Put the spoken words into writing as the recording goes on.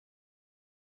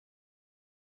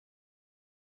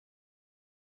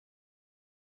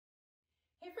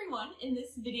Hey everyone, in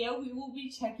this video we will be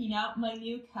checking out my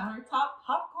new countertop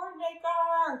popcorn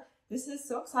maker. This is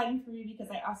so exciting for me because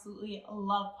I absolutely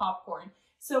love popcorn.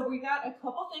 So we got a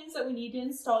couple things that we need to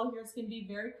install here. It's going to be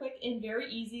very quick and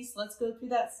very easy. So let's go through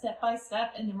that step by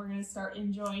step and then we're going to start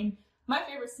enjoying my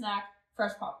favorite snack,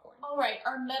 fresh popcorn. All right,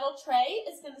 our metal tray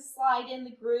is going to slide in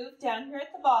the groove down here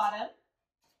at the bottom.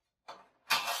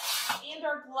 And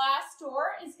our glass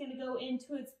door is going to go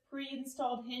into its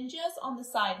pre-installed hinges on the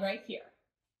side right here.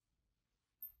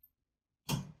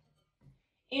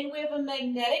 And we have a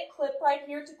magnetic clip right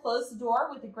here to close the door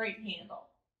with a great handle.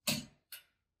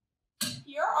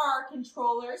 Here are our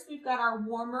controllers. We've got our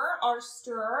warmer, our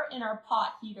stirrer, and our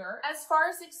pot heater. As far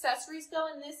as accessories go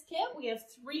in this kit, we have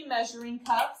 3 measuring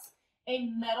cups, a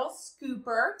metal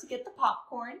scooper to get the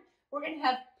popcorn. We're going to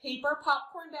have paper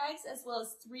popcorn bags as well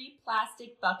as 3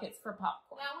 plastic buckets for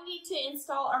popcorn. Now we need to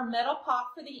install our metal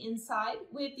pop for the inside.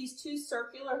 We have these 2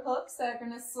 circular hooks that are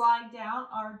going to slide down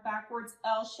our backwards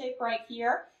L shape right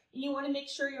here. And you want to make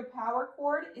sure your power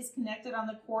cord is connected on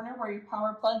the corner where your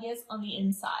power plug is on the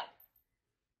inside.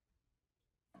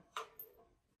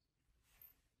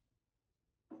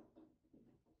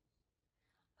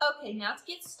 Okay, now to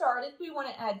get started, we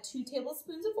want to add 2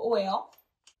 tablespoons of oil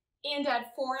and add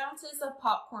 4 ounces of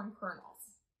popcorn kernels.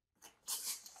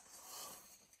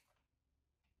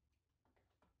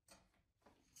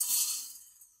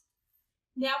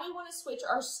 Now we want to switch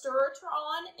our stirrer to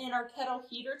on and our kettle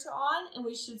heater to on, and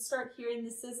we should start hearing the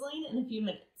sizzling in a few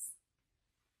minutes.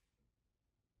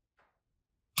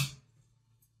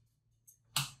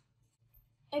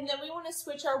 And then we want to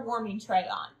switch our warming tray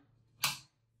on.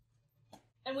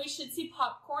 And we should see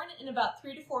popcorn in about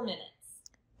 3 to 4 minutes.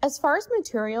 As far as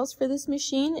materials for this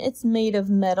machine, it's made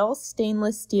of metal,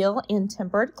 stainless steel, and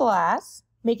tempered glass,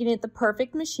 making it the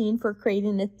perfect machine for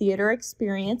creating a theater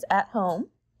experience at home.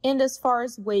 And as far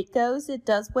as weight goes, it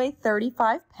does weigh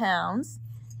 35 pounds.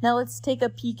 Now let's take a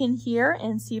peek in here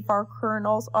and see if our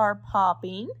kernels are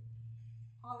popping.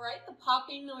 All right, the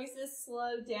popping noises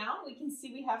slowed down. We can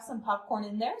see we have some popcorn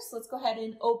in there, so let's go ahead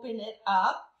and open it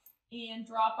up and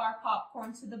drop our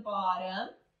popcorn to the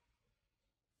bottom.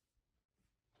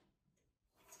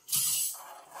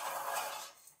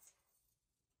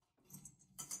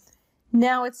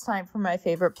 Now it's time for my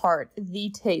favorite part, the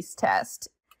taste test.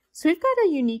 So we've got a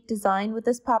unique design with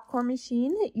this popcorn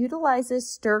machine. It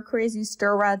utilizes stir-crazy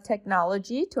stir-rod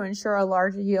technology to ensure a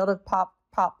larger yield of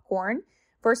popcorn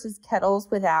versus kettles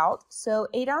without. So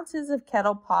 8 ounces of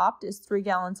kettle popped is 3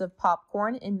 gallons of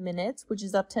popcorn in minutes, which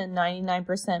is up to a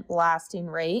 99% blasting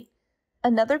rate.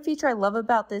 Another feature I love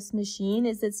about this machine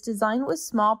is it's designed with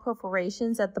small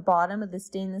perforations at the bottom of the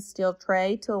stainless steel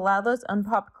tray to allow those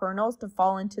unpopped kernels to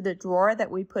fall into the drawer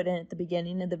that we put in at the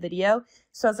beginning of the video.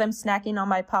 So as I'm snacking on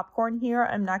my popcorn here,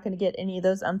 I'm not going to get any of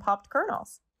those unpopped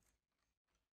kernels.